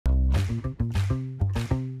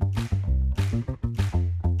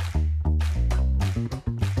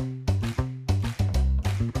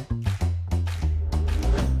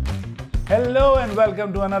Hello and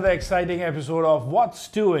welcome to another exciting episode of What's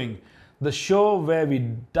Stewing, the show where we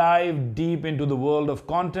dive deep into the world of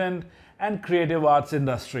content and creative arts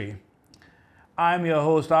industry. I'm your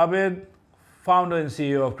host Ahmad, founder and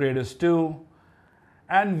CEO of Creative Stew,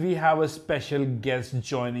 and we have a special guest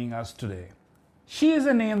joining us today. She is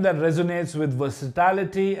a name that resonates with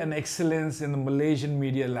versatility and excellence in the Malaysian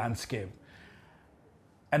media landscape.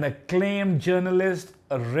 An acclaimed journalist,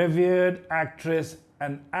 a revered actress,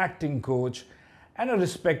 an acting coach, and a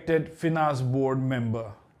respected FINAS board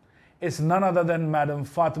member. It's none other than Madam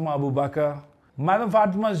Fatima Abu Bakar. Madam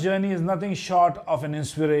Fatima's journey is nothing short of an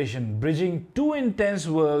inspiration, bridging two intense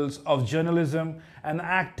worlds of journalism and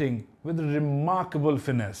acting with remarkable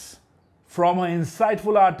finesse. From her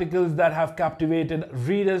insightful articles that have captivated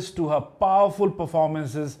readers to her powerful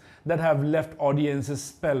performances that have left audiences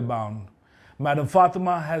spellbound, Madam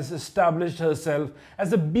Fatima has established herself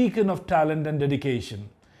as a beacon of talent and dedication.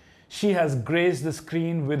 She has graced the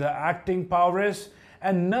screen with her acting prowess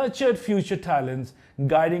and nurtured future talents,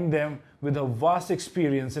 guiding them with her vast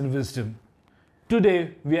experience and wisdom.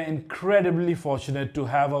 Today, we are incredibly fortunate to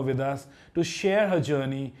have her with us to share her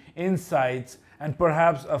journey, insights, and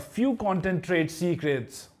perhaps a few content trade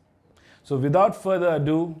secrets. So without further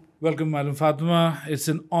ado, welcome Madam Fatima. It's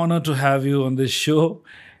an honor to have you on this show.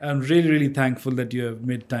 I'm really thankful that you have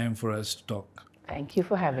made time for us to talk. Thank you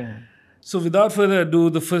for having me. So without further ado,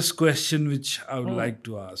 the first question which I would like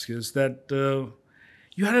to ask is that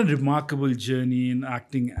you had a remarkable journey in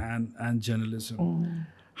acting and journalism.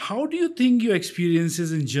 How do you think your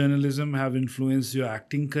experiences in journalism have influenced your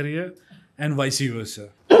acting career and vice versa?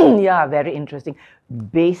 Yeah, very interesting.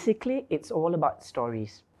 Basically, it's all about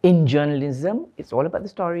stories. In journalism, it's all about the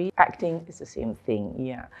story. Acting is the same thing,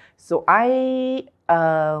 yeah. So I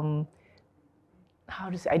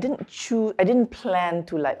didn't plan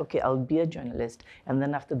to I'll be a journalist and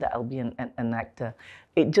then after that I'll be an actor.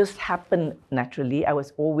 It just happened naturally. I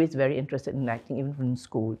was always very interested in acting, even from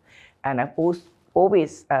school. And I've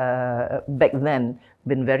always back then,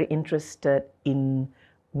 been very interested in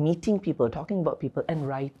meeting people, talking about people, and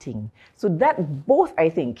writing. So that both, I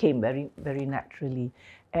think, came very, very naturally.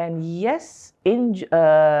 And yes,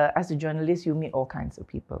 as a journalist, you meet all kinds of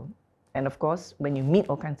people. And of course, when you meet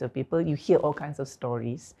all kinds of people, you hear all kinds of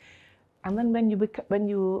stories. And then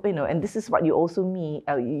and this is what you also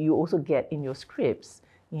you also get in your scripts.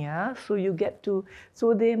 Yeah, so you get to,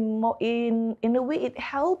 so they more in a way it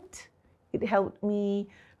helped me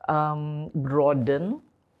broaden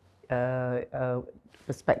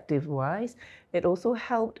perspective-wise. It also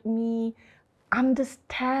helped me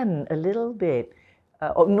understand a little bit,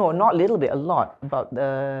 not a little bit, a lot about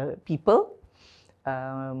the people.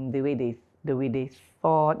 The way they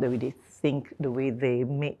thought, the way they think, the way they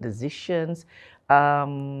make decisions,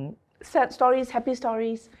 sad stories, happy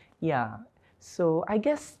stories, yeah. So I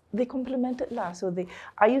guess they complemented lah. So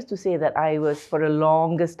I used to say that I was, for the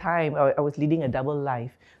longest time, I was leading a double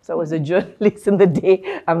life. So I was a journalist in the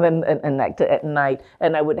day and then an actor at night,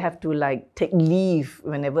 and I would have to take leave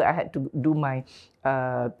whenever I had to do my.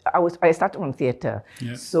 I started from theatre,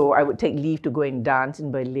 yeah. So I would take leave to go and dance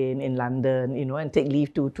in Berlin, in London, and take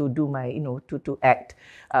leave to do my, to act,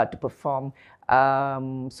 to perform.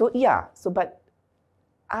 But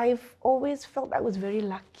I've always felt I was very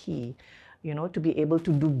lucky, to be able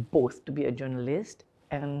to do both, to be a journalist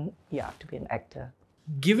and to be an actor.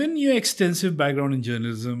 Given your extensive background in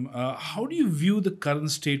journalism, how do you view the current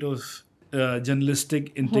state of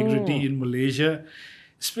journalistic integrity in Malaysia,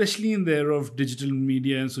 especially in the era of digital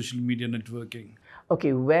media and social media networking?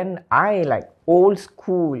 Okay, when I old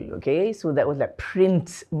school, okay, so that was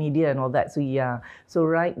print media and all that. So yeah, so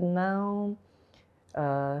right now,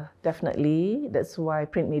 definitely, that's why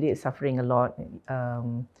print media is suffering a lot.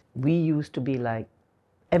 We used to be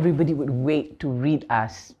everybody would wait to read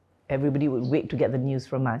us. Everybody would wait to get the news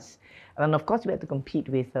from us. And of course, we had to compete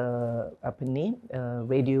with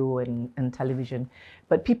radio and television.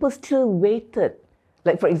 But people still waited.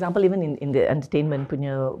 For example, even in the entertainment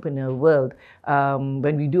punya world,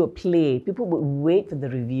 when we do a play, people would wait for the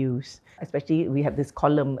reviews. Especially, we have this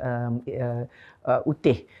column,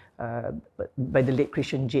 Uteh, by the late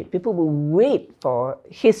Christian Jade. People will wait for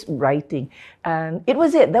his writing, and it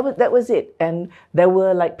was it. That was it. And there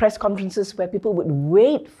were press conferences where people would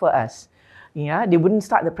wait for us. Yeah, they wouldn't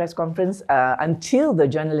start the press conference until the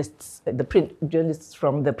print journalists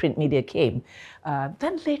from the print media came.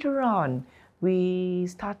 Then later on, we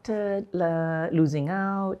started losing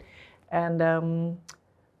out, and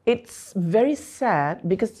it's very sad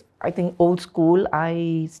because I think old school.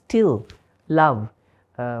 I still love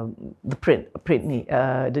the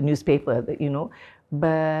newspaper,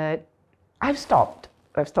 but I've stopped.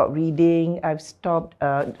 I've stopped reading. I've stopped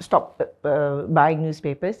buying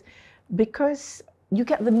newspapers because you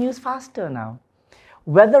get the news faster now.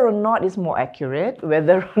 Whether or not it's more accurate,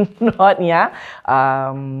 whether or not, yeah.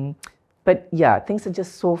 But yeah, things are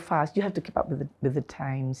just so fast. You have to keep up with the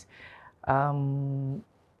times.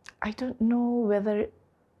 I don't know whether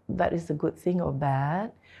that is a good thing or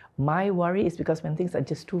bad. My worry is because when things are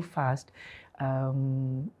just too fast,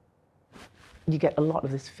 you get a lot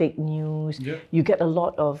of this fake news. Yeah. You get a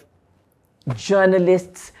lot of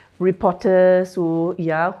journalists, reporters who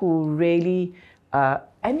really,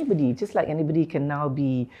 anybody, just like anybody can now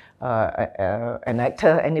be an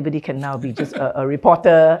actor, anybody can now be just a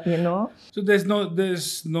reporter, you know. So there's no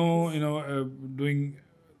doing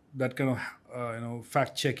that kind of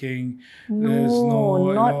fact checking. No, there's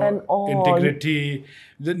no not at all. Integrity.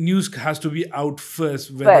 The news has to be out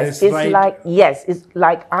first. Whether it's right. Like, yes, it's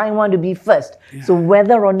like I want to be first. Yeah. So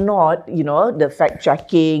whether or not, the fact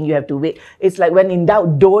checking, you have to wait. It's like when in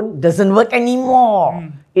doubt, doesn't work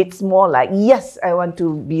anymore. It's more like, yes, I want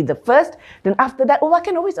to be the first. Then after that, I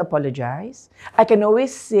can always apologize. I can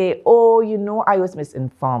always say, I was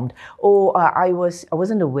misinformed. I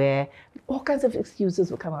wasn't aware. All kinds of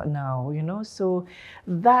excuses will come out now, So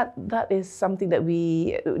that is something that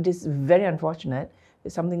it is very unfortunate.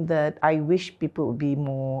 It's something that I wish people would be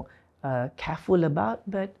more careful about,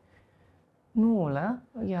 but no lah.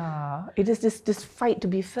 Yeah, it is this fight to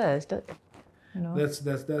be first.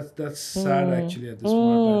 That's sad actually at this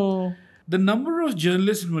point. The number of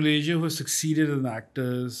journalists in Malaysia who have succeeded as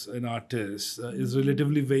actors and artists is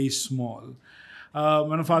relatively very small.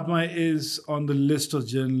 Fatima is on the list of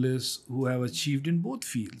journalists who have achieved in both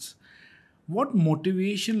fields. What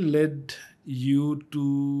motivation led you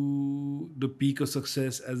to the peak of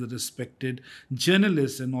success as a respected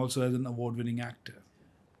journalist and also as an award-winning actor?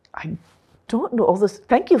 I don't know all this.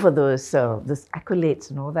 Thank you for those accolades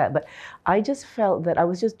and all that. But I just felt that I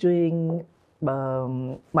was just doing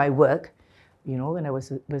my work. When I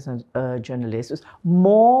was a journalist,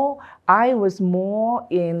 I was more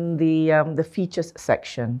in the features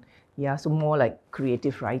section. Yeah, so more like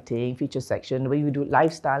creative writing, feature section, where you do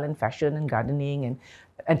lifestyle and fashion and gardening and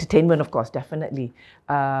entertainment, of course, definitely.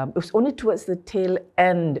 It was only towards the tail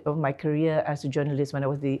end of my career as a journalist, when I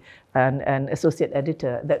was an associate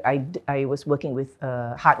editor, that I was working with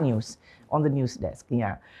Hard News on the news desk.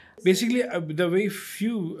 Yeah. Basically, the very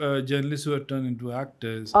few journalists who are turned into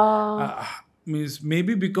actors. Means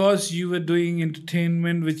maybe because you were doing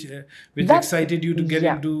entertainment, which excited you to get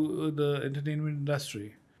into the entertainment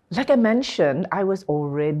industry. Like I mentioned, I had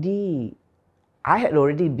already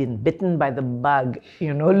been bitten by the bug,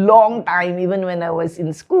 long time, even when I was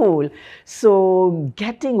in school. So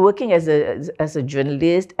working as a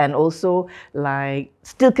journalist, and also like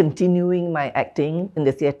still continuing my acting in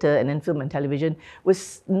the theatre and in film and television,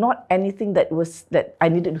 was not anything that I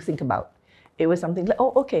needed to think about. It was something like,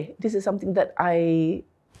 okay, this is something that I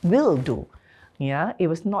will do. Yeah, it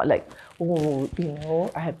was not like,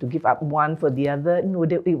 I have to give up one for the other. No,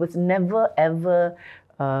 it was never ever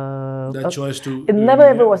that choice to. It never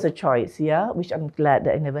ever was a choice. Yeah, which I'm glad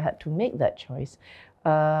that I never had to make that choice.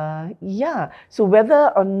 Yeah. So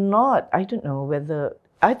whether or not, I don't know whether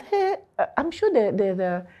I'm sure there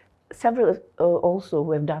are several also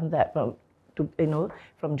who have done that from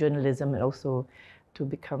journalism, and also to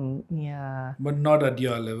become, But not at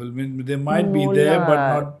your level. I mean, they might be there,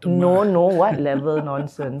 but not. No, what level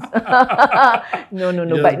nonsense? No.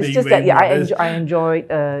 But it's just that, I enjoyed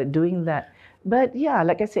doing that. But yeah,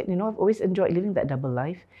 like I said, I've always enjoyed living that double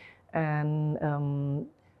life. And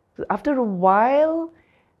after a while,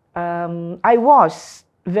 I was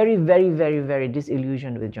very, very, very, very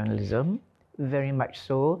disillusioned with journalism. Very much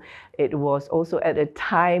so. It was also at a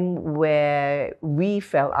time where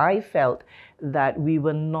I felt that we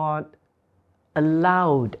were not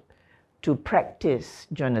allowed to practice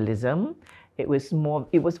journalism. It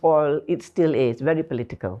still is very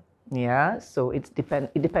political. Yeah, so it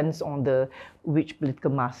depends on which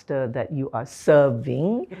political master that you are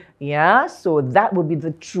serving. Yeah, so that would be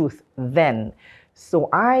the truth then. So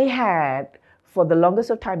I had, for the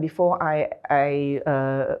longest of time before I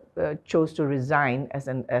chose to resign as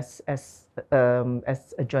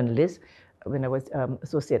a journalist, when I was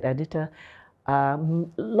associate editor,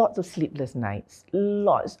 lots of sleepless nights.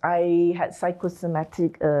 Lots. I had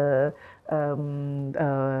psychosomatic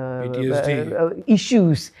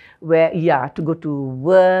issues where to go to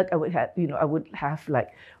work, I would have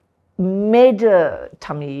like major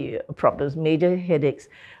tummy problems, major headaches.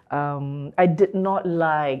 I did not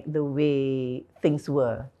like the way things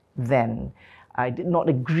were then. I did not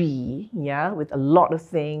agree, with a lot of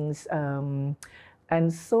things.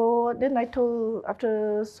 And so then I told,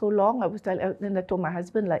 after so long, then I told my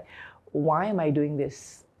husband, like, why am I doing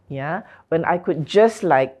this? Yeah, when I could just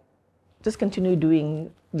continue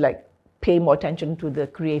doing, like, pay more attention to the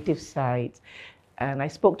creative side. And I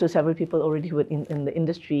spoke to several people already who were in the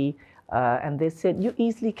industry, and they said, you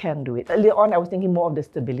easily can do it. Earlier on, I was thinking more of the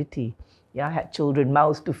stability. Yeah, I had children,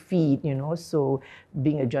 mouths to feed, so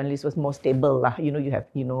being a journalist was more stable.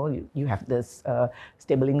 You have this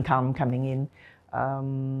stable income coming in.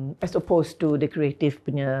 As opposed to the creative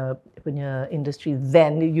punya industry,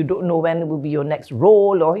 then you don't know when it will be your next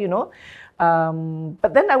role, or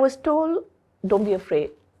but then I was told, don't be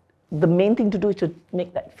afraid. The main thing to do is to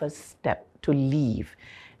make that first step, to leave.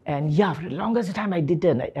 And yeah, for the longest time I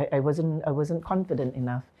didn't. I wasn't confident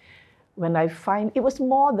enough. When I find, it was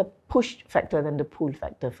more the push factor than the pull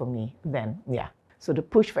factor for me then. Yeah. So the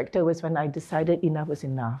push factor was when I decided enough was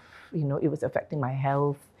enough. It was affecting my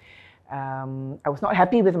health. I was not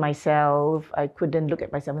happy with myself. I couldn't look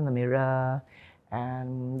at myself in the mirror.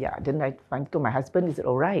 And yeah, then I told my husband, is it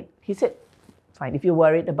all right? He said, fine. If you're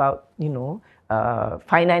worried about,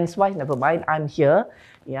 finance-wise, never mind. I'm here.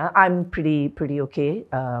 Yeah, I'm pretty okay,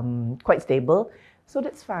 quite stable. So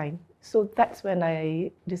that's fine. So that's when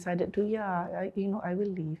I decided to, I will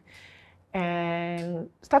leave. And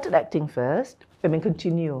started acting first.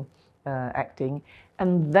 Continue acting.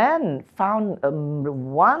 And then found a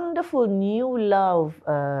wonderful new love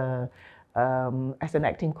as an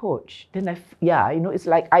acting coach. Then it's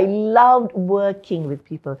like I loved working with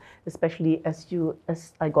people, especially as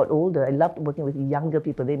I got older. I loved working with younger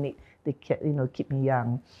people. They keep me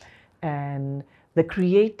young. And the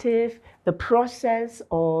process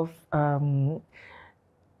of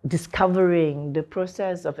discovering, the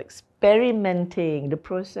process of experimenting, the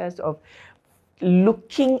process of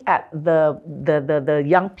looking at the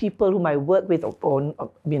young people whom I work with,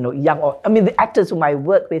 the actors whom I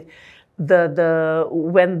work with,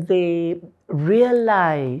 when they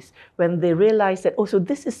realize that, so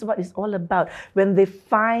this is what it's all about. When they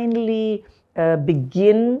finally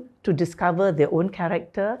begin to discover their own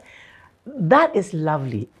character, that is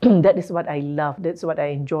lovely. That is what I love. That's what I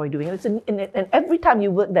enjoy doing. And every time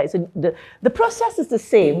you work there, the process is the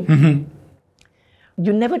same. Mm-hmm.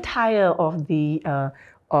 You never tire of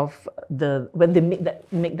when they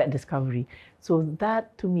make that discovery. So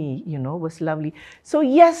that to me, was lovely. So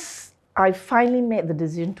yes, I finally made the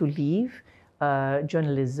decision to leave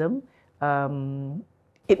journalism.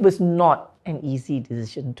 It was not an easy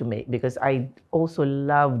decision to make because I also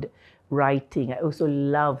loved writing. I also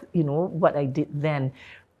loved, what I did then.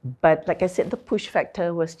 But like I said, the push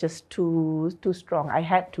factor was just too strong. I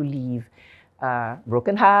had to leave.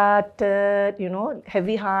 Broken-hearted,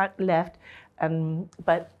 heavy heart left.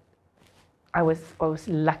 But I was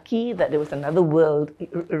lucky that there was another world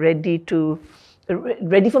ready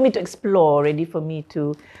for me to explore, ready for me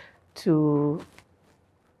to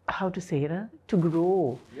how to say it, to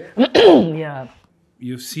grow. Yeah. Yeah.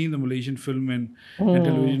 You've seen the Malaysian film and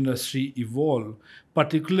television industry evolve,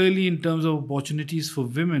 particularly in terms of opportunities for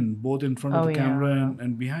women, both in front of the camera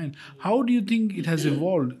and behind. How do you think it has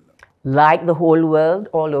evolved? Like the whole world,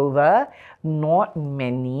 all over, not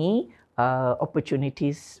many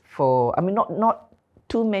opportunities for, not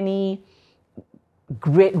too many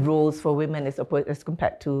great roles for women as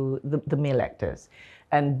compared to the male actors.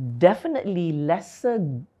 And definitely lesser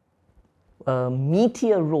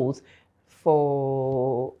meatier roles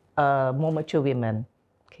for more mature women.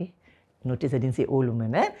 Okay, notice I didn't say old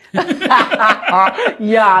women, eh?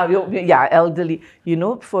 yeah, elderly.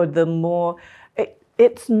 For the more,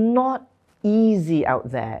 it's not easy out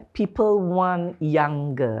there. People want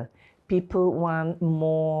younger. People want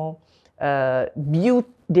more beauty.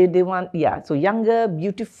 They want, so younger,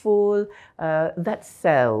 beautiful. That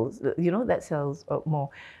sells. That sells more.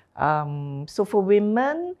 So for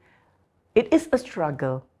women, it is a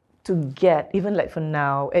struggle to get, even like for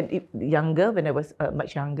now, and younger, when I was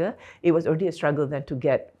much younger, it was already a struggle then to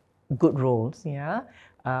get good roles, yeah.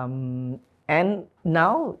 And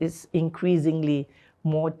now it's increasingly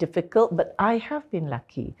more difficult, but I have been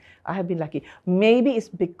lucky. Maybe it's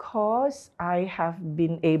because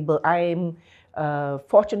I'm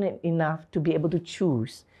fortunate enough to be able to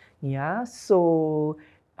choose, yeah. So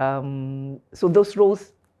those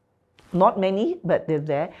roles, not many, but they're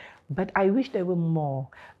there. But I wish there were more,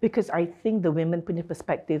 because I think the women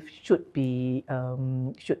perspective should be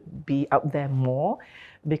out there more,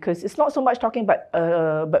 because it's not so much talking about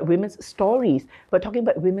women's stories, but talking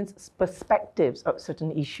about women's perspectives of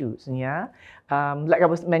certain issues. Yeah, like I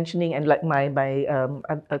was mentioning, and like my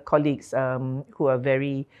colleagues who are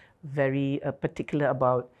very, very particular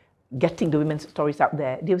about getting the women's stories out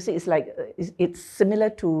there. They would say it's like, it's similar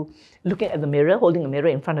to looking at the mirror, holding a mirror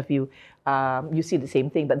in front of you. You see the same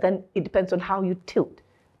thing, but then it depends on how you tilt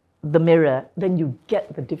the mirror, then you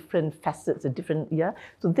get the different facets, the different, yeah.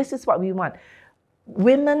 So this is what we want.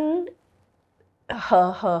 Women,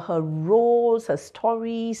 her roles, her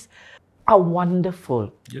stories are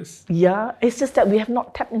wonderful. Yes. Yeah, it's just that we have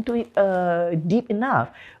not tapped into it deep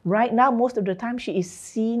enough. Right now, most of the time, she is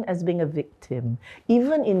seen as being a victim.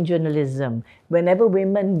 Even in journalism, whenever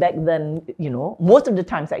women back then, you know, most of the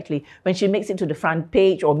times actually, when she makes it to the front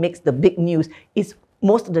page or makes the big news, it's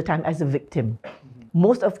most of the time as a victim.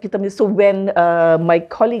 Most of kita, so when my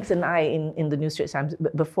colleagues and I in the New Straits Times,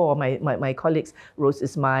 before my colleagues, Rose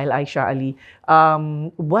Ismail, Aisha Ali,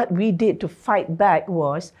 what we did to fight back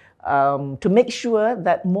was to make sure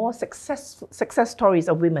that more success stories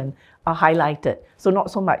of women are highlighted. So not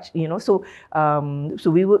so much, you know, so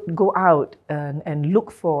we would go out and look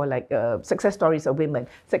for like success stories of women,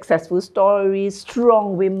 successful stories,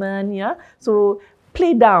 strong women, yeah. So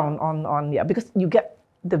play down on yeah, because you get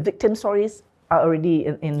the victim stories are already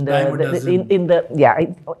in the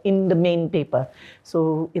main paper.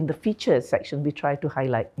 So in the features section, we try to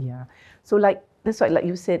highlight, yeah. So like that's why, like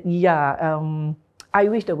you said, yeah. I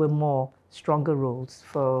wish there were more stronger roles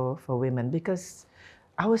for women, because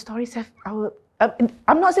our stories have our.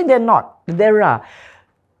 I'm not saying they're not. There are.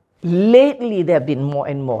 Lately, there have been more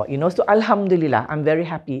and more. You know, so Alhamdulillah, I'm very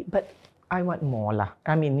happy. But I want more lah.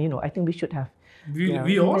 I mean, you know, I think we should have.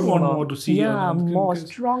 We all want more to see. Yeah, more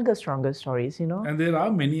stronger stories, you know. And there are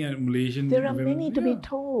many Malaysian There are women, many to be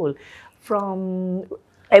told, from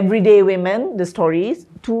everyday women, the stories,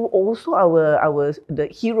 to also the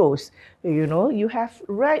heroes. You know, you have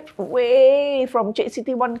right way from Cik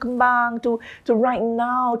Siti Wan Kembang to right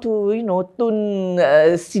now to, you know, Tun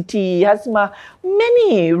Siti Hasmah,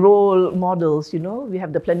 many role models. You know, we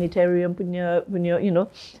have the planetarium punya you know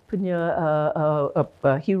punya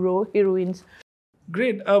heroines.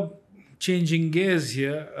 Great. Changing gears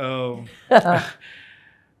here.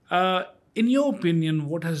 In your opinion,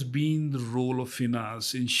 what has been the role of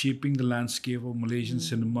FINAS in shaping the landscape of Malaysian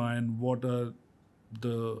cinema, and what's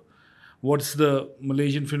the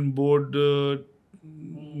Malaysian Film Board, the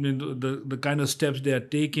kind of steps they are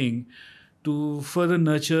taking to further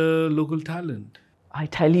nurture local talent? I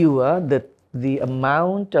tell you, the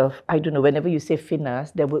amount of, I don't know, whenever you say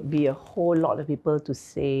FINAS, there would be a whole lot of people to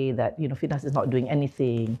say that, you know, FINAS is not doing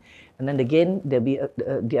anything. And then again, there'll be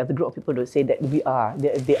the other group of people who say that they are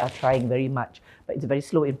trying very much. But it's very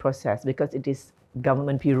slow in process, because it is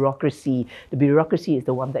government bureaucracy. The bureaucracy is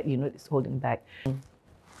the one that, you know, is holding back.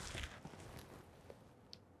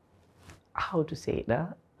 How to say it?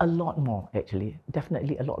 A lot more, actually.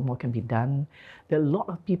 Definitely a lot more can be done. There are a lot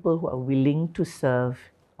of people who are willing to serve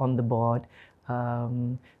on the board. A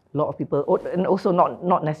lot of people, and also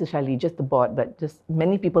not necessarily just the board, but just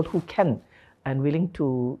many people who can and willing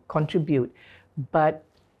to contribute. But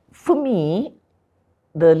for me,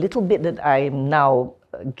 the little bit that I'm now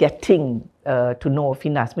getting to know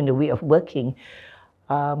FINAS, the way of working,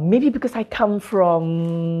 maybe because I come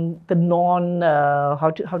from the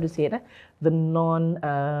how to say it? The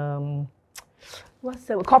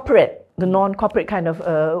corporate, the non-corporate kind of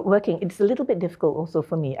working. It's a little bit difficult also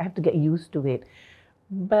for me. I have to get used to it.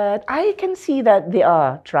 But I can see that they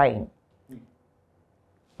are trying.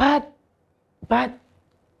 But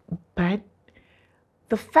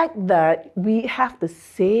the fact that we have the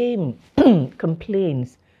same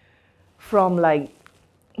complaints from, like,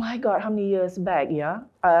 my God, how many years back, yeah?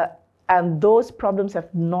 And those problems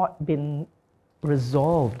have not been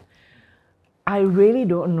resolved. I really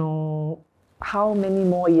don't know how many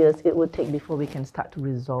more years it will take before we can start to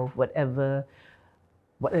resolve whatever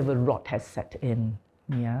rot has set in.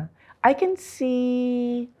 Yeah, I can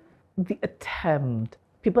see the attempt.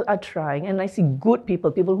 People are trying, and I see good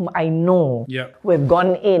people whom I know, who have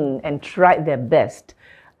gone in and tried their best,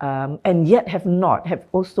 and yet have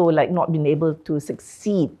also like not been able to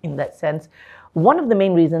succeed in that sense. One of the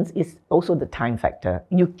main reasons is also the time factor.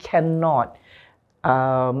 You cannot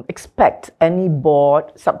expect any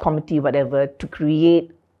board, subcommittee, whatever, to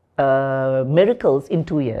create miracles in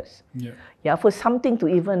 2 years. Yeah, for something to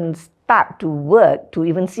even start to work, to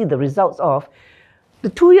even see the results of, the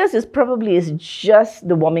 2 years is just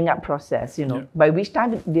the warming up process, you know, by which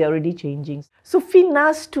time they're already changing. So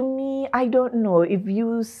FINAS, to me, I don't know. If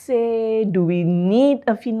you say, do we need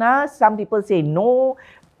a FINAS? Some people say no.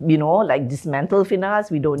 You know, like dismantle FINAS,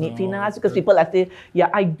 we don't need FINAS, because people are saying, yeah,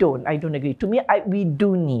 I don't agree. To me, we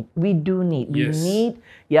do need,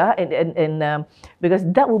 yeah, and because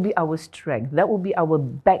that will be our strength, that will be our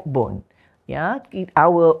backbone,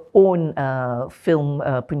 our own film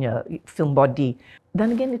film body.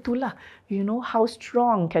 Then again, itulah, how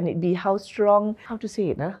strong can it be? How strong? How to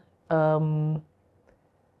say it?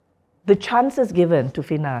 The chances given to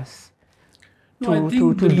FINAS I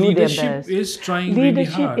think the do their leadership best. is trying really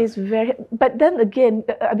hard. Leadership is very, but then again,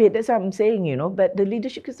 I mean, that's what I'm saying, but the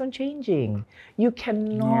leadership keeps on changing. You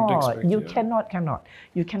cannot, you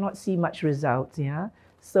cannot see much results,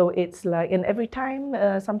 So it's like, and every time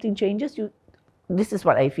something changes, this is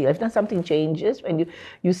what I feel. If something changes, when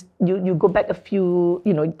you go back a few,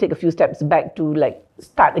 take a few steps back to like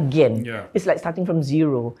start again. Yeah. It's like starting from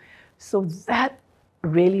zero. So that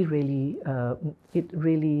really, it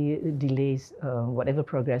really delays whatever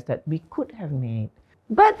progress that we could have made.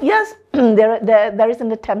 But yes, there is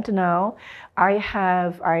an attempt now. I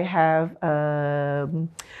have a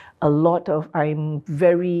lot of. I'm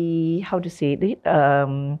very, how to say it.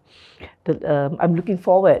 I'm looking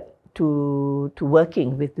forward to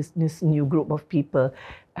working with this new group of people,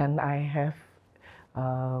 and I have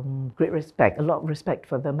great respect, a lot of respect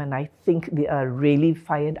for them, and I think they are really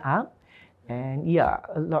fired up. And yeah,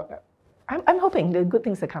 a lot. I'm hoping the good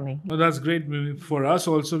things are coming. Well, that's great. For us,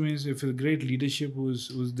 also means if a great leadership was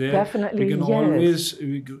there, Definitely, we can yes. always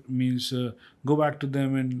go back to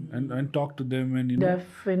them and talk to them and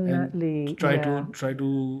Definitely and try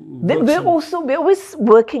to We're always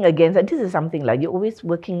working against. And this is something like you're always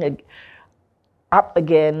working up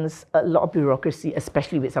against a lot of bureaucracy,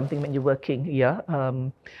 especially with something when you're working.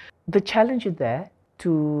 The challenge is there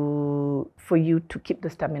for you to keep the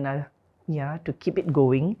stamina. To keep it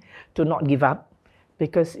going, to not give up,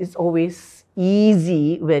 because it's always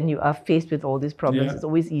easy when you are faced with all these problems. Yeah. It's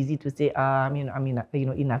always easy to say,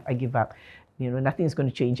 enough, I give up. Nothing is going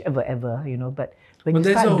to change ever. But when you start doing that,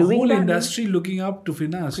 there's a whole industry looking up to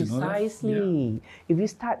FINAS. Precisely. If you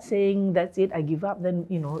start saying that's it, I give up, then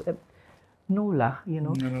no lah.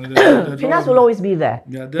 FINAS will always be there.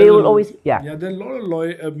 They will always. There are a lot of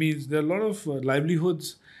there are a lot of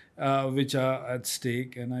livelihoods which are at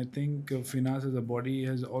stake, and I think FINAS as a body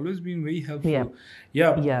has always been very helpful.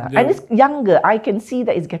 And it's younger. I can see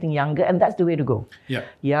that it's getting younger, and that's the way to go.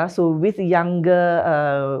 So with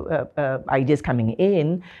younger ideas coming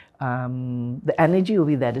in, the energy will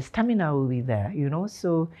be there, the stamina will be there.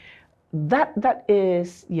 So that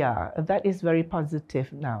is very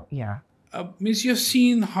positive now. Means you've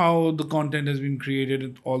seen how the content has been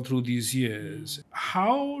created all through these years.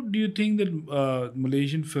 How do you think that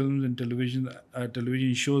Malaysian films and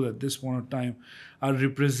television shows at this point of time are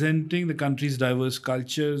representing the country's diverse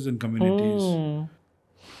cultures and communities?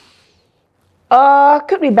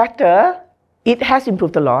 Could be better. It has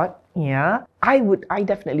improved a lot. I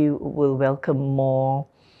definitely will welcome more.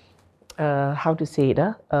 How to say it?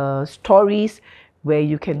 Stories where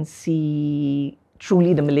you can see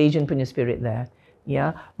truly the Malaysian punya spirit there.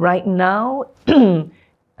 Right now,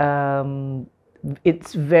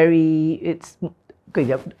 it's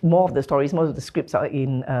more of the stories, most of the scripts are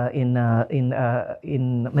in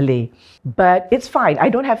Malay, but it's fine. I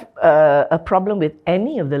don't have a problem with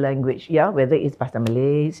any of the language. Whether it's Bahasa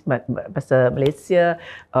Malaysia,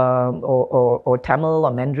 or Tamil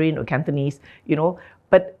or Mandarin or Cantonese,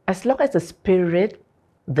 But as long as the spirit,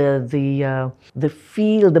 the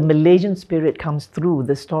feel, the Malaysian spirit comes through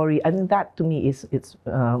the story, I think that to me is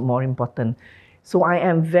more important. So I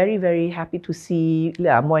am very, very happy to see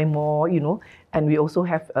more and more, and we also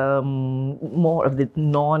have more of the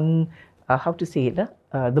how to say it,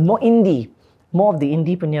 the more indie, more of the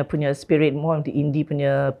indie punya spirit, more of the indie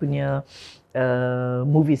punya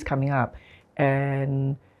movies coming up.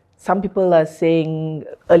 And some people are saying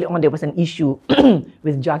early on there was an issue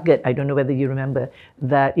with Jagat. I don't know whether you remember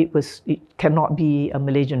that it cannot be a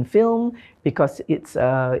Malaysian film because it's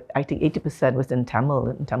I think 80% was in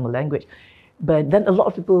Tamil language. But then a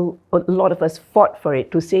lot of us fought for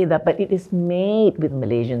it to say that, but it is made with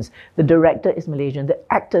Malaysians. The director is Malaysian, the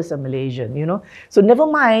actors are Malaysian, So never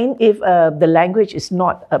mind if the language is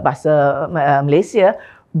not Bahasa Malaysia,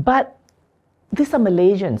 but these are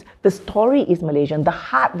Malaysians. The story is Malaysian. The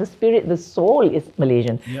heart, the spirit, the soul is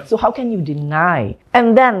Malaysian. Yep. So how can you deny?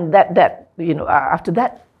 And then that after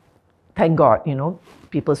that, thank God,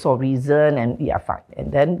 people saw reason and fine.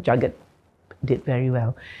 And then Jagat did very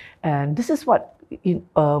well. And this is what,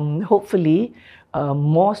 hopefully,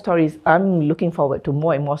 more stories. I'm looking forward to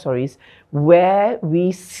more and more stories where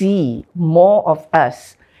we see more of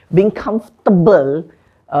us being comfortable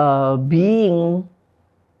being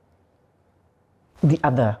the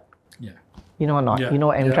other. You know or not? Yeah, You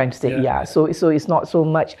know what I'm yeah, trying to say? yeah. Yeah. So it's not so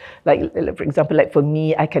much like for example, like for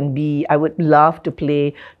me, I would love to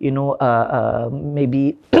play,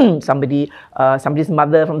 maybe somebody's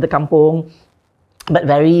mother from the kampung, but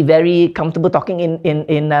very, very comfortable talking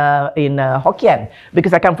in Hokkien,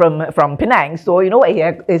 because I come from Penang. So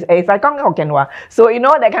it's I come Hokkien wa. So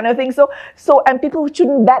that kind of thing. So and people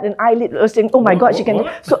shouldn't bat an eyelid saying, oh my God, she can.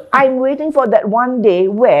 What? So I'm waiting for that one day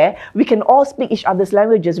where we can all speak each other's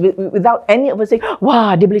languages without any of us saying,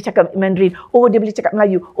 wah, dia boleh cakap Mandarin, oh dia boleh cakap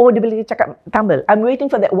Melayu, oh dia boleh cakap Tamil. I'm waiting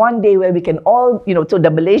for that one day where we can all, so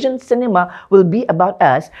the Malaysian cinema will be about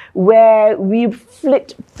us, where we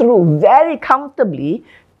flicked through very comfortably,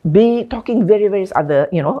 be talking various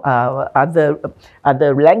other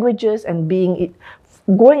other languages, and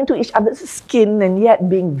going into each other's skin, and yet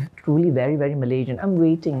being truly very, very Malaysian. I'm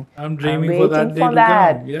waiting. I'm dreaming for that day to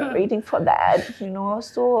come. Yeah. Waiting for that.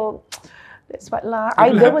 So that's what lah.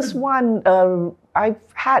 There was one. I've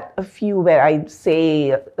had a few where I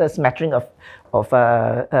say a smattering of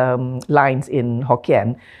lines in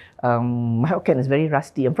Hokkien. My Hokkien is very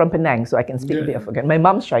rusty. I'm from Penang, so I can speak a bit of Hokkien. My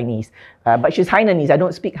mom's Chinese, but she's Hainanese. I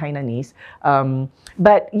don't speak Hainanese.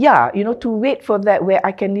 But yeah, to wait for that where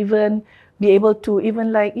I can even be able to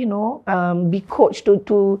even be coached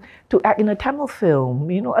to act in a Tamil film.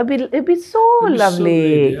 It'd be so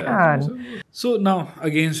lovely. So, great, so now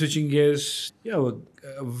again switching gears, you have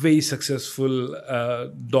a very successful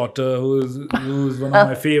daughter who's one of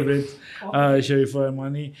my favorites, Sharifa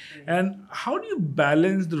Amani. And how do you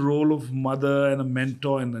balance the role of mother and a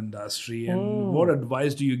mentor in the industry? And what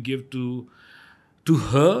advice do you give to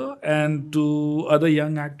her and to other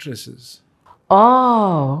young actresses?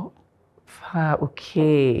 Oh,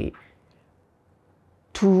 okay.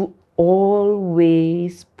 To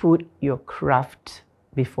always put your craft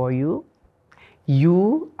before you.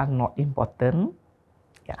 You are not important.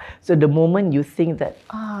 Yeah. So the moment you think that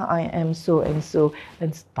I am so and so,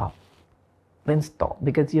 then stop.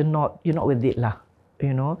 Because you're not with it lah.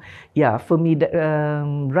 Yeah. For me,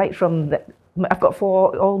 right from that, I've got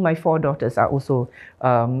all my 4 daughters are also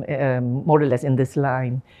more or less in this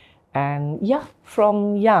line, and yeah,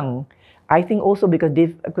 from young, I think also because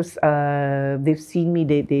they've seen me.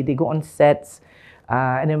 They go on sets,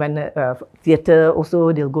 and then when theatre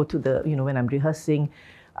also, they'll go to the when I'm rehearsing.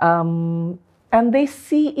 And they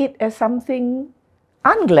see it as something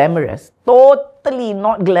unglamorous, totally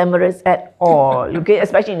not glamorous at all. Okay,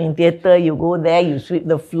 especially in theatre, you go there, you sweep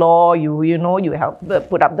the floor, you help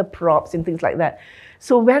put up the props and things like that.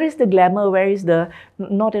 So where is the glamour? Where is the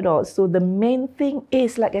not at all? So the main thing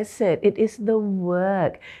is, like I said, it is the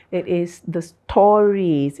work, it is the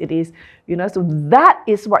stories, it is So that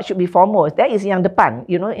is what should be foremost. That is yang depan.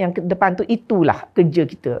 Yang depan tu itulah kerja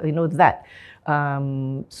kita. That.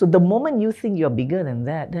 So the moment you think you're bigger than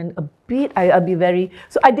that, then I'll be very.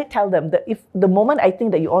 So I did tell them that if the moment I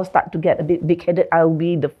think that you all start to get a bit big-headed, I'll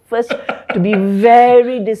be the first to be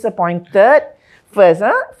very disappointed.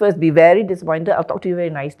 First be very disappointed. I'll talk to you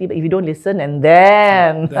very nicely, but if you don't listen, and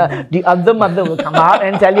then the other mother will come out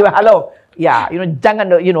and tell you, hello, yeah,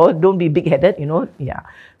 jangan, don't be big-headed, yeah.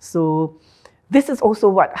 So this is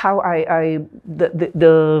also this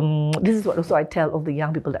is what also I tell of the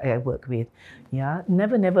young people that I work with. Yeah,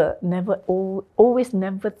 always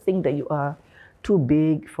never think that you are too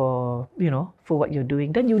big for what you're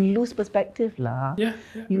doing. Then you lose perspective lah. Yeah.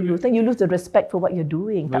 You lose the respect for what you're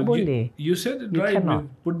doing. Tak boleh. You said it right. Cannot.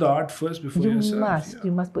 Put the art first before yourself.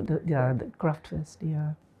 You must put the craft first.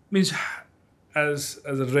 Yeah. Means as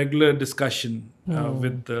a regular discussion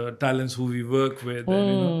with the talents who we work with,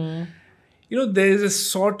 and, there is a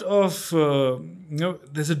sort of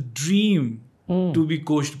there's a dream to be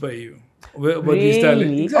coached by you. Really? These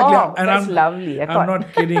talents. Exactly. Oh, and that's lovely. I'm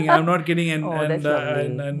not kidding. And that's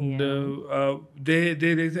lovely.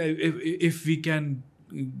 They say if we can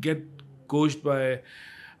get coached by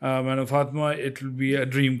Madam Fatima, it will be a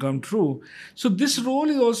dream come true. So this role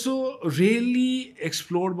is also really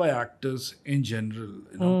explored by actors in general.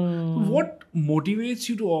 What motivates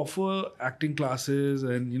you to offer acting classes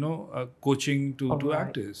and coaching to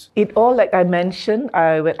actors? It all, like I mentioned,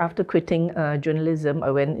 after quitting journalism, I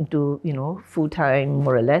went into full time,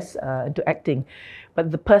 more or less, into acting. But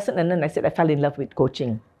the person, and then I said I fell in love with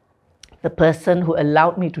coaching. The person who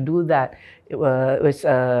allowed me to do that was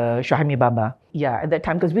Shahami Baba. Yeah, at that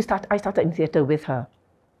time, because I started in theatre with her,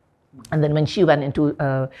 and then when she went into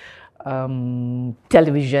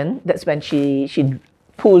television, that's when she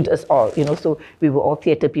pulled us all, you know, so we were all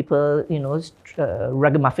theatre people, you know,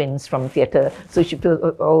 ragamuffins from theatre. So she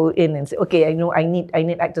pulled all in and said, okay, I know I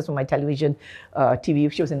need actors for my television,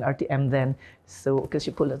 TV. She was in RTM then, so because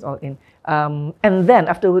she pulled us all in. And then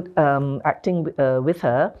after acting with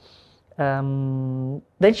her,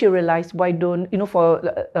 then she realized, why don't, you know, for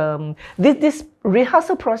this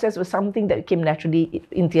rehearsal process was something that came naturally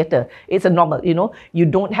in theatre. It's a normal, you know, you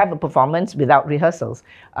don't have a performance without rehearsals.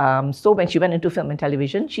 So when she went into film and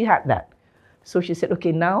television, she had that. So she said,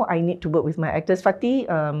 okay, now I need to work with my actors. Fati,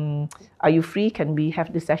 are you free? Can we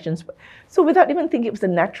have the sessions? So without even thinking, it was a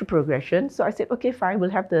natural progression. So I said, okay, fine,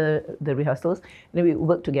 we'll have the rehearsals. And then we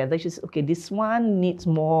work together. She said, okay, this one needs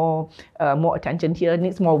more attention here,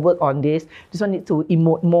 needs more work on this. This one needs to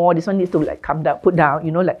emote more. This one needs to like come down, put down,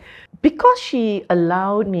 you know, like. Because she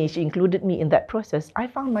allowed me, she included me in that process, I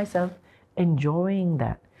found myself enjoying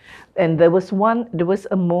that. And there was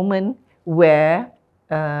a moment where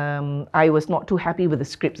I was not too happy with the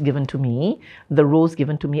scripts given to me, the roles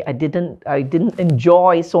given to me. I didn't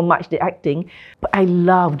enjoy so much the acting, but I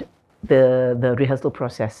loved the rehearsal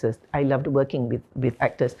processes. I loved working with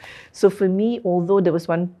actors. So for me, although there was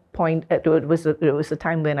one point, it was a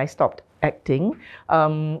time when I stopped acting.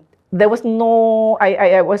 There was no,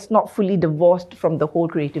 I was not fully divorced from the whole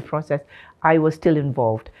creative process. I was still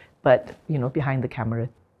involved, but you know, behind the camera.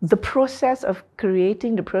 The process of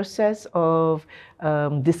creating, the process of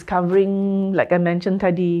discovering, like I mentioned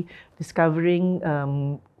tadi, discovering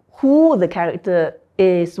who the character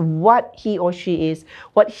is, what he or she is,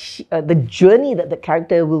 the journey that the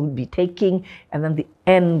character will be taking, and then the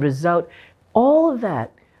end result, all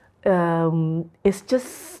that is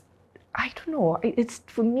just, I don't know, it's,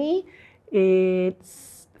 for me,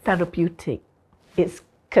 it's therapeutic. It's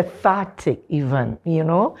cathartic even, you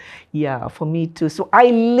know, yeah, for me too. So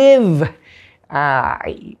I live,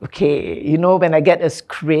 okay, you know, when I get a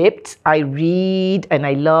script, I read and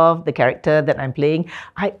I love the character that I'm playing.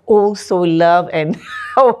 I also love and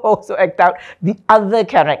also act out the other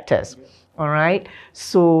characters, all right?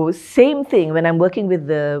 So same thing when I'm working with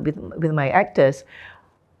my actors.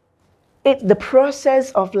 The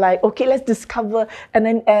process of like, okay, let's discover, and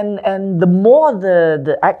the more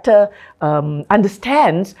the actor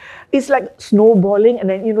understands, it's like snowballing,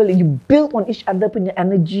 and then you know, like you build on each other punya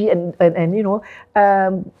energy, and you know,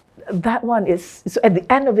 that one is, so at the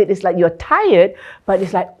end of it, it's like you're tired, but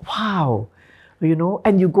it's like, wow, you know,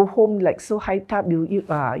 and you go home like so hyped up.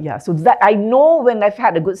 Yeah. So that I know when I've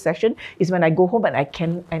had a good session is when I go home and I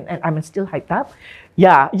can and I'm still hyped up.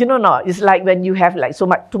 Yeah, you know, no, it's like when you have like too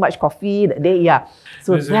much coffee that day. Yeah,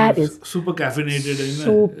 so that is super caffeinated.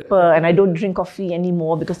 Super, and I don't drink coffee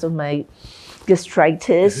anymore because of my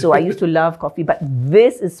gastritis. So I used to love coffee, but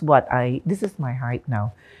this is my hype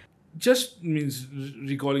now. Just means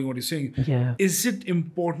recalling what you're saying. Yeah. Is it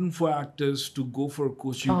important for actors to go for a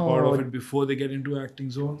coaching part of it before they get into acting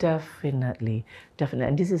zone? Definitely.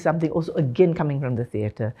 And this is something also again coming from the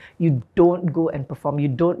theatre. You don't go and perform. You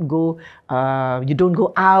don't go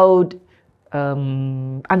out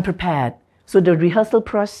unprepared. So the rehearsal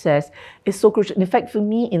process is so crucial. In fact, for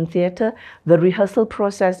me in theatre, the rehearsal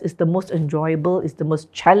process is the most enjoyable, is the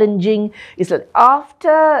most challenging. It's like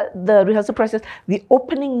after the rehearsal process, the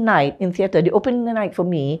opening night in theatre, the opening night for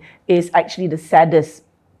me is actually the saddest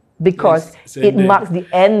because it marks the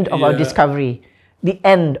end of our discovery. The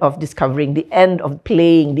end of discovering, the end of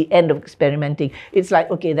playing, the end of experimenting. It's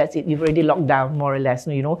like, okay, that's it. You've already locked down, more or less,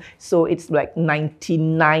 you know. So it's like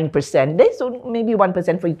 99%. There's maybe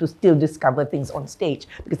 1% for you to still discover things on stage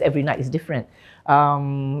because every night is different.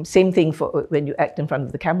 Same thing for when you act in front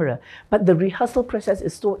of the camera. But the rehearsal process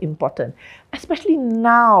is so important, especially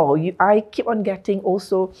now. I keep on getting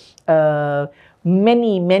also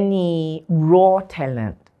many raw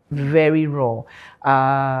talent. Very raw.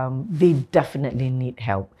 They definitely need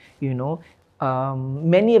help, you know.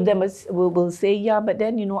 Many of them will say, yeah, but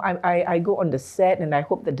then, you know, I go on the set and I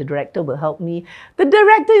hope that the director will help me. The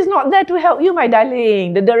director is not there to help you, my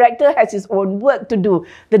darling. The director has his own work to do.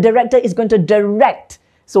 The director is going to direct.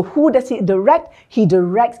 So who does he direct? He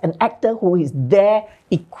directs an actor who is there,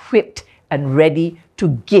 equipped and ready to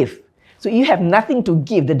give. So you have nothing to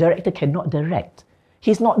give. The director cannot direct.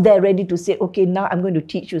 He's not there ready to say, okay, now I'm going to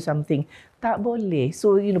teach you something. Tak boleh.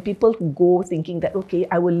 So, you know, people who go thinking that, okay,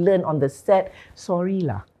 I will learn on the set. Sorry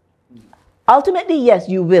lah. Ultimately, yes,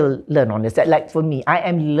 you will learn on the set. Like for me, I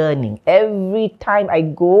am learning. Every time I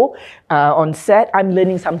go on set, I'm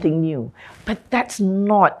learning something new. But that's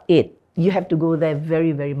not it. You have to go there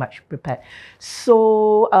very, very much prepared.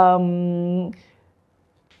 So,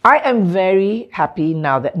 I am very happy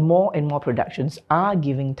now that more and more productions are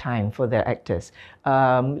giving time for their actors,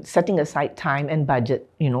 setting aside time and budget,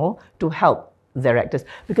 to help their actors.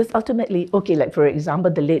 Because ultimately, okay, like for example,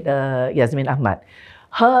 the late Yasmin Ahmad,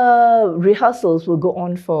 her rehearsals will go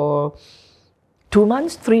on for 2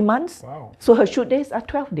 months, 3 months. Wow. So her shoot days are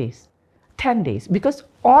 12 days, 10 days. Because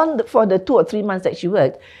for the 2 or 3 months that she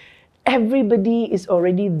worked, everybody is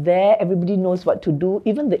already there. Everybody knows what to do.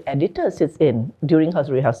 Even the editor sits in during her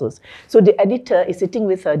rehearsals. So the editor is sitting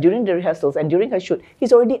with her during the rehearsals, and during her shoot,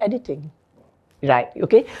 he's already editing. Right,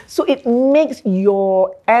 okay? So it makes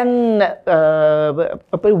your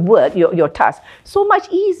work, your task, so much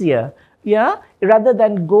easier. Yeah, rather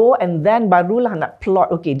than go and then barulah nak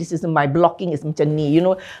plot. Okay, this is my blocking is macam ni.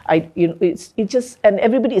 It's just, and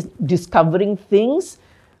everybody is discovering things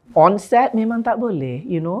on set. Memang tak boleh,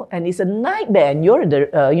 and it's a nightmare. And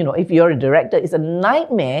if you're a director, it's a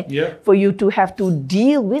nightmare for you to have to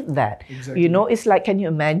deal with that. Exactly. It's like, can you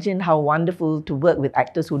imagine how wonderful to work with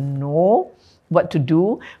actors who know what to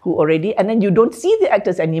do, who already, and then you don't see the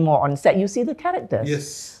actors anymore on set. You see the characters.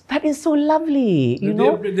 Yes. That is so lovely,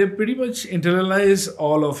 They pretty much internalize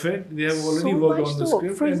all of it. They have already worked on the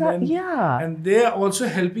script, and they are also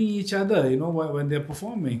helping each other, when they're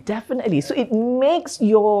performing. Definitely. So it makes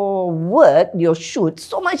your work, your shoot,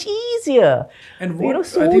 so much easier. And what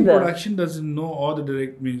I think production doesn't know, or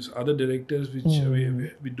other directors, which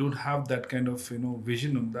we don't have that kind of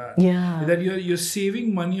vision on that. Yeah. That you're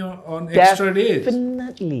saving money on extra days.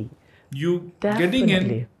 Definitely. Getting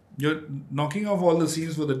in. You're knocking off all the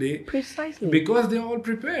scenes for the day. Precisely. Because they're all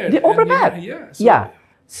prepared. They're all prepared. Yeah.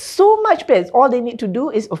 So much prepared. All they need to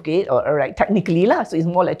do is, okay, all right, technically lah. So it's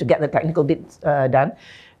more like to get the technical bits done.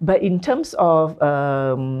 But in terms of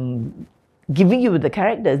giving you the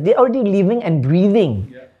characters, they're already living and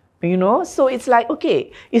breathing. Yeah. So it's like,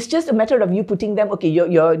 okay, it's just a matter of you putting them, okay,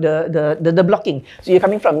 you're the blocking. So you're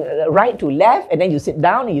coming from right to left, and then you sit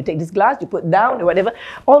down and you take this glass, you put down or whatever.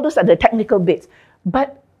 All those are the technical bits.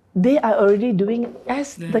 But they are already doing it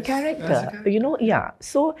as the character,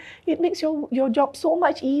 So it makes your job so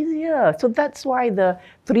much easier. So that's why the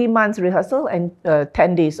 3 months rehearsal and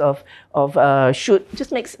 10 days of shoot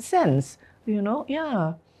just makes sense,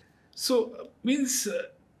 So means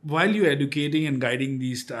while you're educating and guiding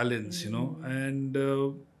these talents, and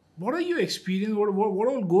what are your experience? What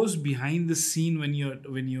all goes behind the scene when you're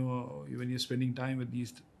spending time with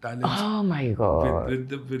these talents? Oh my God! With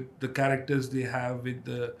the characters they have, with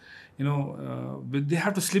the they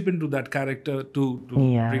have to slip into that character to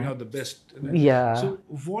bring out the best. Yeah. So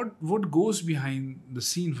what goes behind the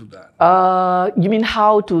scene for that? You mean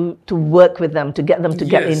how to work with them, to get them to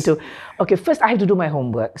get into? Okay, first I have to do my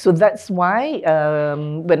homework. So that's why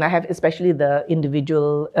when I have especially the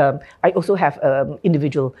individual, I also have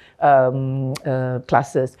individual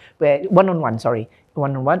classes where one-on-one,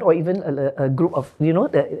 or even a group of,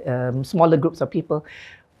 the smaller groups of people.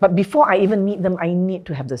 But before I even meet them, I need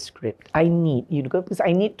to have the script. I need, because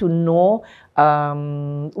I need to know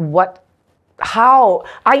how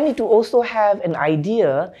I need to also have an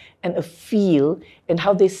idea and a feel and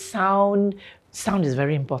how they sound. Sound is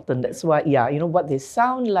very important. That's why, what they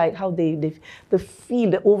sound like, how the feel,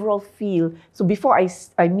 the overall feel. So before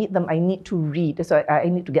I meet them, I need to read. So I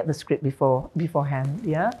need to get the script beforehand.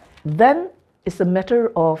 Yeah. Then it's a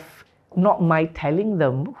matter of not my telling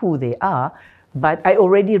them who they are, but I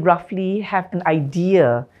already roughly have an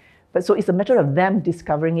idea. But so it's a matter of them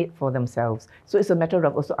discovering it for themselves. So it's a matter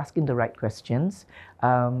of also asking the right questions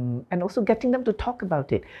and also getting them to talk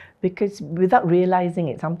about it. Because without realizing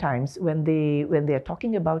it, sometimes when they are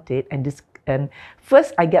talking about it and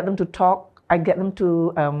first I get them to talk, I get them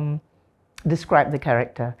to describe the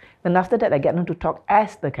character. Then after that, I get them to talk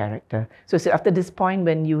as the character. So after this point,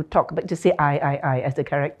 when you talk, but just say I as the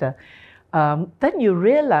character, then you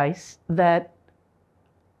realize that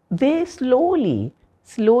they slowly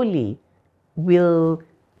will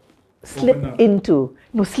slip into,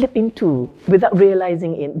 without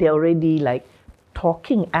realizing it, they're already like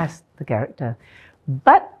talking as the character.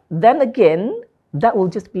 But then again, that will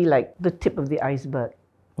just be like the tip of the iceberg.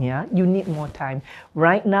 Yeah, you need more time.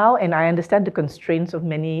 Right now, and I understand the constraints of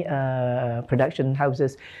many production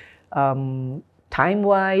houses,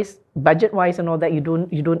 time-wise, budget-wise and all that, you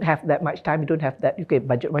don't have that much time, you don't have that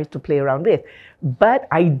budget-wise to play around with. But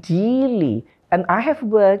ideally, and I have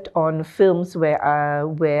worked on films where I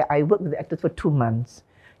work with the actors for 2 months.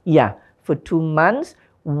 Yeah, for 2 months,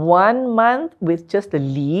 1 month with just the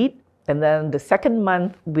lead, and then the second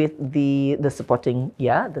month with the supporting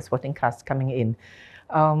cast coming in.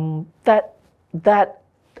 That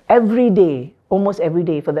every day, almost every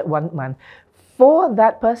day for that 1 month, for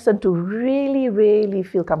that person to really, really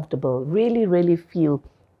feel comfortable, really, really feel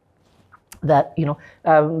that, you know,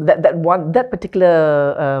 that particular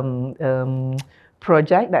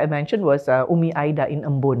project that I mentioned was Umi Aida in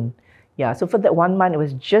Ambon. Yeah, so for that 1 month, it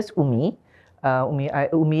was just Umi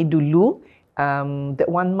dulu. That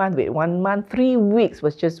 1 month, 3 weeks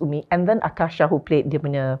was just Umi, and then Akasha, who played dia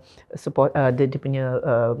punya support, dia punya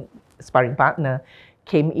sparring partner,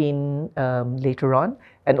 came in later on,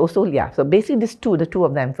 and also so basically the two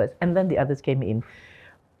of them first, and then the others came in.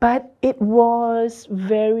 But it was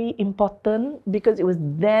very important because it was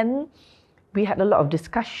then we had a lot of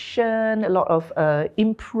discussion, a lot of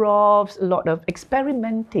improvs, a lot of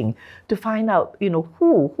experimenting to find out, you know,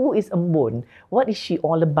 who is Ambon, what is she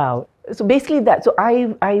all about. So basically that. So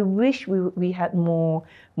I wish we had more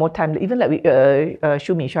time. Even like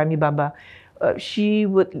Shami Baba, she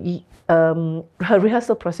would her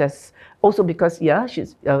rehearsal process also, because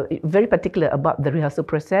she's very particular about the rehearsal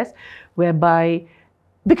process, whereby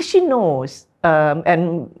because she knows.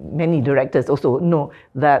 And many directors also know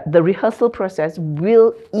that the rehearsal process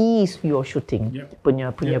will ease your shooting,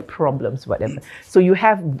 punya problems, whatever. So you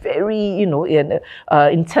have very, you know,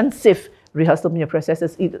 intensive rehearsal punya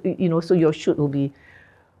processes, you know, so your shoot will be,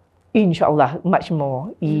 inshallah, much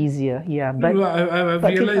more easier. Yeah, but I've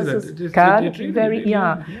realized that it really, very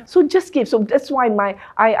So just give. So that's why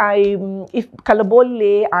if kalau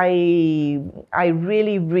boleh, I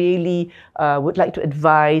really would like to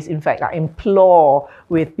advise. In fact, I implore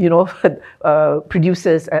with, you know,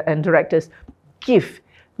 producers and directors,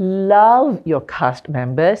 love your cast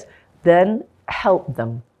members, then help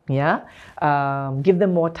them. Yeah, give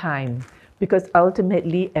them more time. Because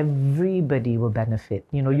ultimately everybody will benefit.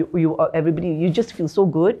 You know, you just feel so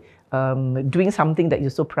good doing something that you're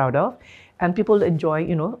so proud of, and people enjoy,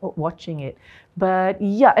 you know, watching it. But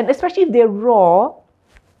and especially if they're raw,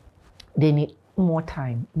 they need more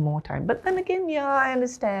time. But then again, I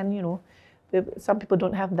understand, you know, some people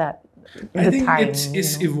don't have that. I think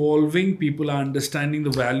it's evolving. People are understanding the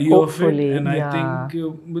value of it, and I think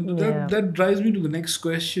that drives me to the next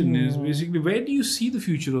question: is basically, where do you see the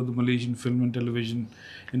future of the Malaysian film and television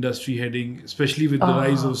industry heading, especially with the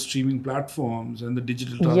rise of streaming platforms and the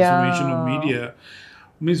digital transformation of media?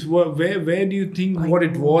 Means where do you think what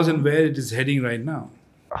it was and where it is heading right now?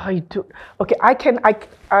 Okay,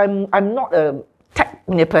 I'm not a tech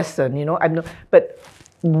person, you know. I'm not, but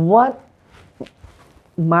what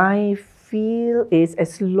my feel is,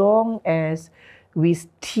 as long as we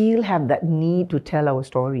still have that need to tell our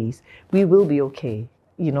stories, we will be okay,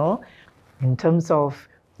 you know. In terms of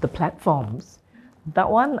the platforms, that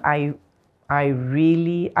one I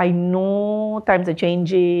know times are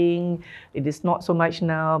changing. It is not so much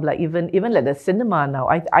now, like even like the cinema now.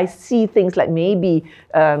 I see things like maybe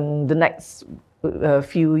the next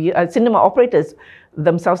few years, cinema operators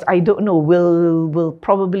themselves, I don't know, will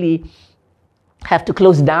probably have to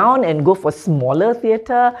close down and go for smaller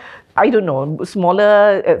theatre. I don't know,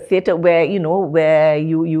 smaller theatre where, you know, where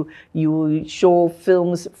you show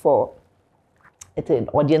films for an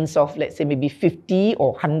audience of, let's say, maybe 50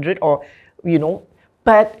 or 100, or, you know,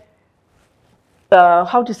 but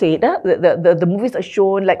how to say it? The movies are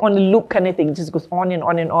shown like on a loop kind of thing. It just goes on and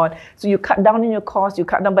on and on. So you cut down on your cost,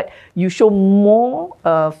 but you show more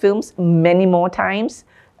films many more times.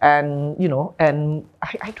 And, you know, and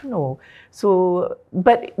I don't know. So,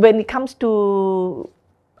 but when it comes to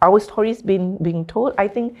our stories being told, I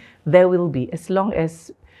think there will be, as long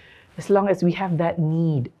as we have that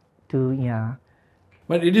need to,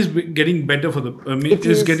 But it is getting better for it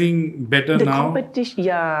is getting better the now. The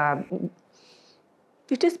competition,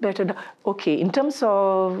 it is better now. Okay, in terms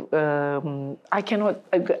of, I'm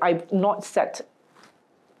not sat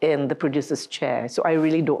in the producer's chair, so I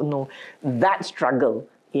really don't know that struggle.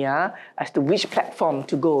 As to which platform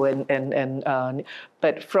to go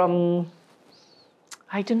but from,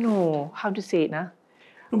 I don't know how to say it now.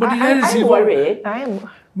 No, but I'm worried.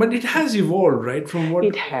 But it has evolved, right? From what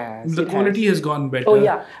it has. The quality has gone better. Oh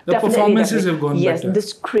yeah, the performances have gone better. Yes, better. the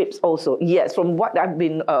scripts also. Yes, from what I've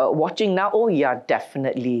been watching now. Oh yeah,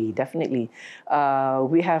 definitely.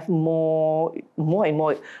 We have more and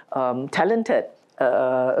more talented,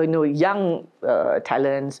 young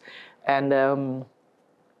talents, and.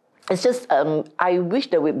 It's just, I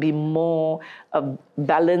wish there would be more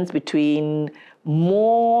balance between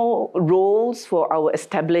more roles for our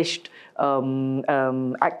established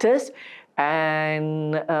actors,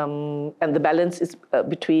 and the balance is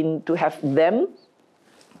between to have them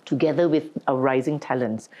together with our rising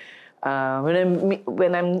talents.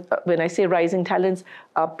 When I say rising talents,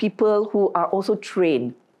 people who are also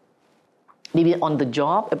trained maybe on the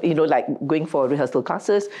job, like going for rehearsal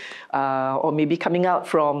classes, or maybe coming out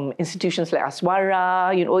from institutions like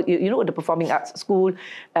Aswara, the performing arts school,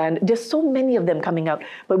 and there's so many of them coming out,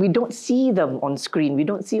 but we don't see them on screen. We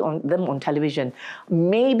don't see them on television.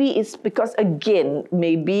 Maybe it's because, again,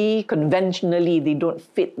 maybe conventionally they don't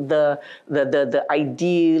fit the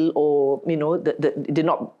ideal, or they're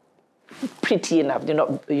not pretty enough, they're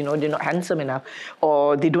not handsome enough,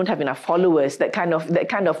 or they don't have enough followers, that kind of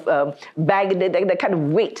bag, that kind of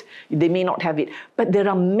weight, they may not have it. But there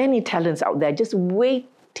are many talents out there just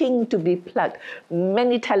waiting to be plugged,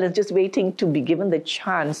 many talents just waiting to be given the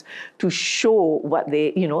chance to show what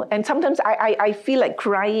they, and sometimes I feel like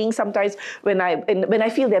crying sometimes when I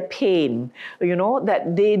feel their pain,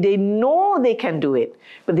 that they know they can do it,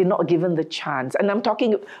 but they're not given the chance. And I'm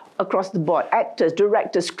talking across the board: actors,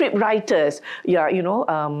 directors, script writers,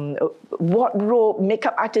 wardrobe,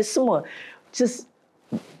 makeup artists, semua just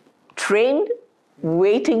trained,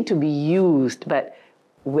 waiting to be used, but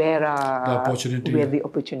where are the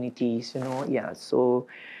opportunities, So,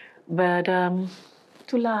 but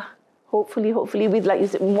itulah. Hopefully, with, like you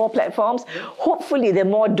said, more platforms. Hopefully, there are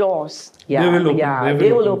more doors. Yeah,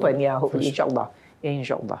 they will open. Yeah, hopefully, inshallah. Yeah,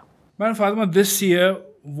 inshallah. Madam Fatima, this year,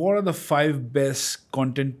 what are the 5 best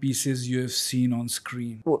content pieces you have seen on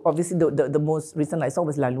screen? Well, obviously, the most recent I saw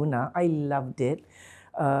was La Luna. I loved it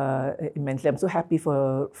immensely. I'm so happy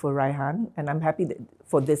for Raihan, and I'm happy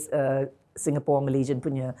for this Singapore-Malaysian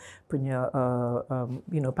punya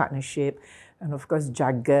partnership. And of course,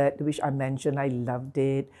 Jagat, which I mentioned, I loved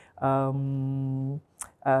it.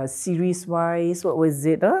 Series-wise, what was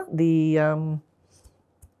it? The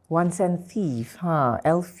One Cent Thief,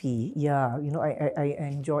 Elfie. Yeah, I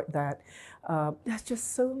enjoyed that. There's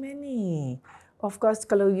just so many. Of course,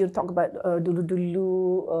 kalau you talk about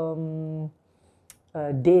dulu-dulu,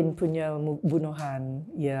 Dane punya bunuhan,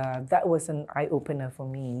 yeah, that was an eye-opener for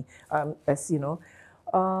me. As you know,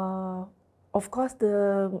 of course,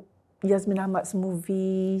 the Yasmin Ahmad's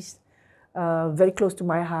movies, very close to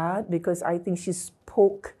my heart, because I think she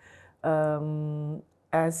spoke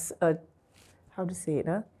as a, how to say it,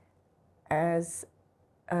 as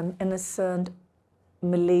an innocent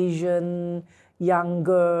Malaysian young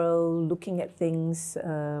girl looking at things,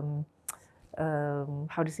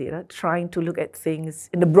 how to say it, trying to look at things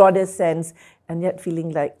in the broader sense, and yet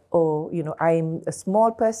feeling like, I'm a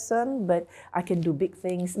small person, but I can do big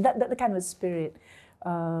things. That kind of spirit.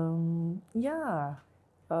 Of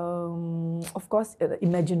course,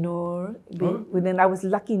 Imaginor. Then I was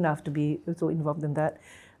lucky enough to be so involved in that.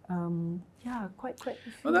 Quite a few.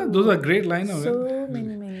 Well, those are great lineup. So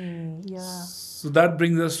many, yeah. So that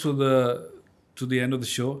brings us to the end of the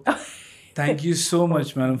show. Thank you so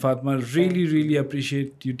much, Madam Fatima. Really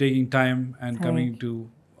appreciate you taking time and coming to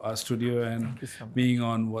our studio and being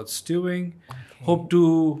on What's Stewing. Okay. Hope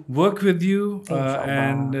to work with you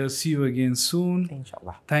and see you again soon.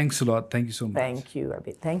 Inshallah. Thanks a lot. Thank you so much. Thank you,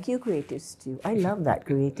 Abid. Thank you, Creative Stew. I love that,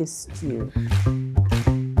 Creative Stew.